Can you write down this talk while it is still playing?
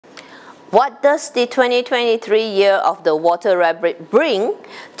What does the 2023 year of the Water Rabbit bring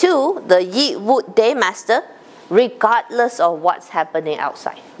to the Yi Wood Day Master, regardless of what's happening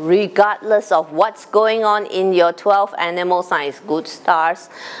outside, regardless of what's going on in your 12 animal signs, good stars,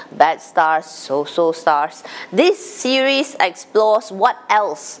 bad stars, so-so stars? This series explores what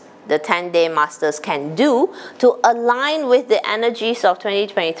else the 10-day masters can do to align with the energies of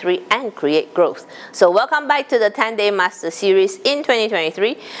 2023 and create growth. So welcome back to the 10-day master series in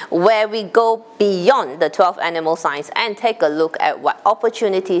 2023, where we go beyond the 12 animal signs and take a look at what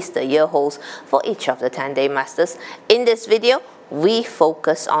opportunities the year holds for each of the 10-day masters. In this video, we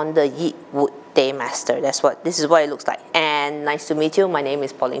focus on the Yi Wood Day Master. This is what it looks like. And nice to meet you. My name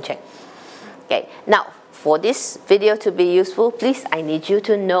is Pauline Cheng. Okay, now for this video to be useful, please, I need you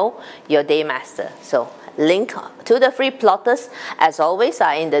to know your day master. So link to the free plotters, as always,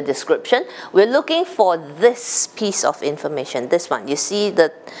 are in the description. We're looking for this piece of information, this one. You see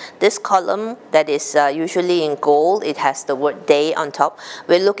this column that is usually in gold, it has the word day on top.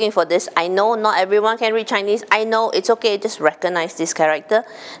 We're looking for this. I know not everyone can read Chinese. I know, it's okay, just recognize this character.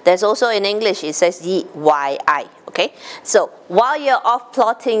 There's also in English, it says Y-I. Okay, so while you're off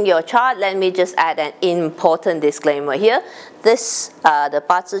plotting your chart, let me just add an important disclaimer here. This, the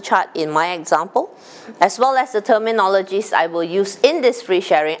bazi chart in my example, as well as the terminologies I will use in this free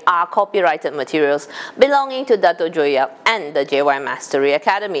sharing, are copyrighted materials belonging to Dato' Zodiac and the JY Mastery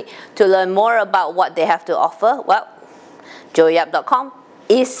Academy. To learn more about what they have to offer, well, zodiac.com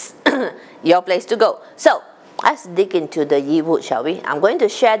is your place to go. So let's dig into the Yi Wood, shall we? I'm going to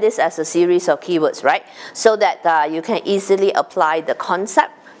share this as a series of keywords, right? So that you can easily apply the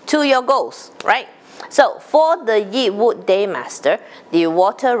concept to your goals, right? So for the Yi Wood Day Master, the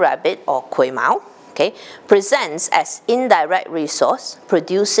Water Rabbit, or Gui Mao, okay, presents as indirect resource,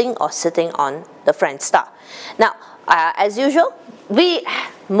 producing or sitting on the friend star. Now, as usual,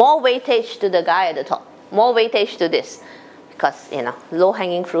 more weightage to the guy at the top, more weightage to this. Because, you know,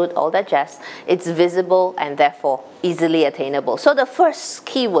 low-hanging fruit, all that jazz, it's visible and therefore easily attainable. So the first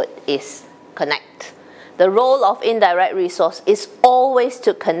keyword is connect. The role of indirect resource is always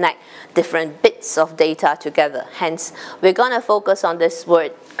to connect different bits of data together. Hence, we're going to focus on this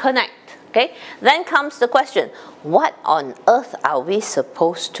word connect. Okay? Then comes the question, what on earth are we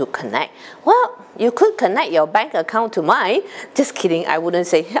supposed to connect? Well, you could connect your bank account to mine. Just kidding, I wouldn't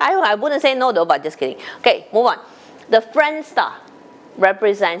say no though, but just kidding. Okay, move on. The friend star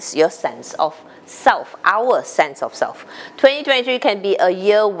represents your sense of self, our sense of self. 2023 can be a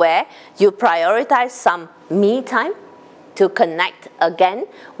year where you prioritize some me time to connect again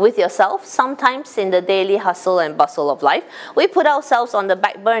with yourself. Sometimes in the daily hustle and bustle of life, we put ourselves on the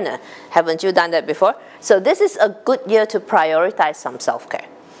back burner. Haven't you done that before? So this is a good year to prioritize some self-care.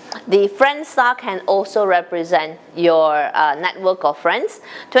 The friend star can also represent your network of friends.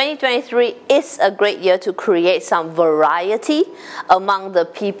 2023 is a great year to create some variety among the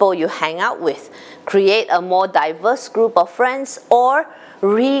people you hang out with. Create a more diverse group of friends or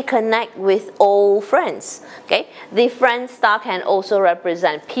reconnect with old friends. Okay? The friend star can also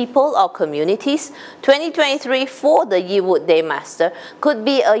represent people or communities. 2023 for the Yi Wood Day Master could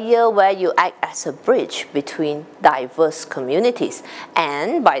be a year where you act as a bridge between diverse communities.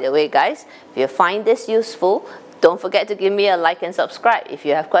 And by the way, guys, if you find this useful, don't forget to give me a like and subscribe. If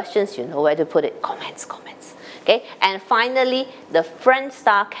you have questions, you know where to put it. Comments. Okay? And finally, the friend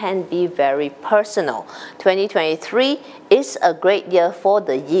star can be very personal. 2023 is a great year for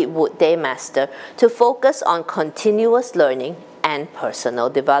the Yi Wood Day Master to focus on continuous learning and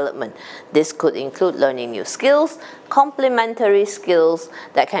personal development. This could include learning new skills, complementary skills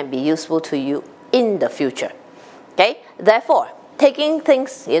that can be useful to you in the future. Okay? Therefore, taking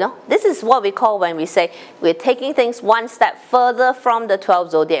things, you know, this is what we call when we say we're taking things one step further from the 12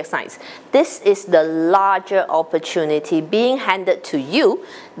 zodiac signs. This is the larger opportunity being handed to you,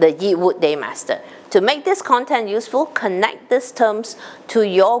 the Yi Wood Day Master. To make this content useful, connect these terms to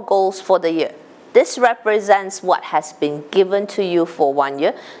your goals for the year. This represents what has been given to you for 1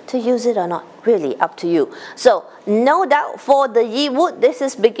 year. To use it or not, really up to you. So, no doubt for the Yi Wood, this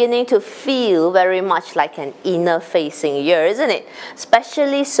is beginning to feel very much like an inner-facing year, isn't it?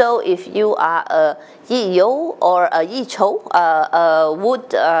 Especially so if you are a Yi Yo or a Yi Chou, a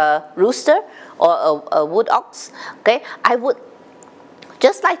wood rooster or a wood ox. Okay, I would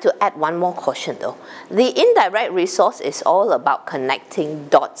just like to add one more caution though. The indirect resource is all about connecting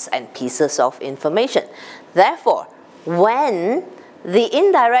dots and pieces of information. Therefore, when the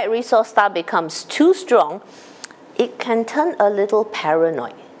indirect resource star becomes too strong, it can turn a little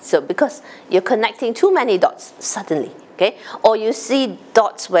paranoid. So because you're connecting too many dots suddenly. okay? Or you see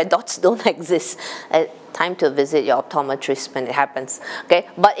dots where dots don't exist. Time to visit your optometrist when it happens, okay?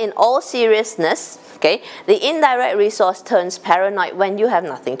 But in all seriousness, okay, the indirect resource turns paranoid when you have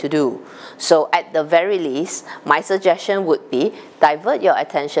nothing to do. So at the very least, my suggestion would be divert your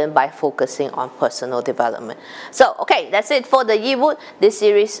attention by focusing on personal development. So, okay, that's it for the Yi Wood. This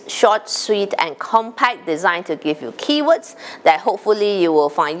series, short, sweet, and compact, designed to give you keywords that hopefully you will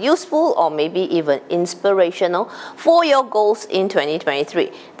find useful or maybe even inspirational for your goals in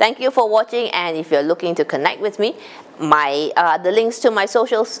 2023. Thank you for watching, and if you're looking to connect with me, the links to my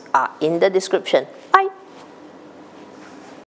socials are in the description. Bye!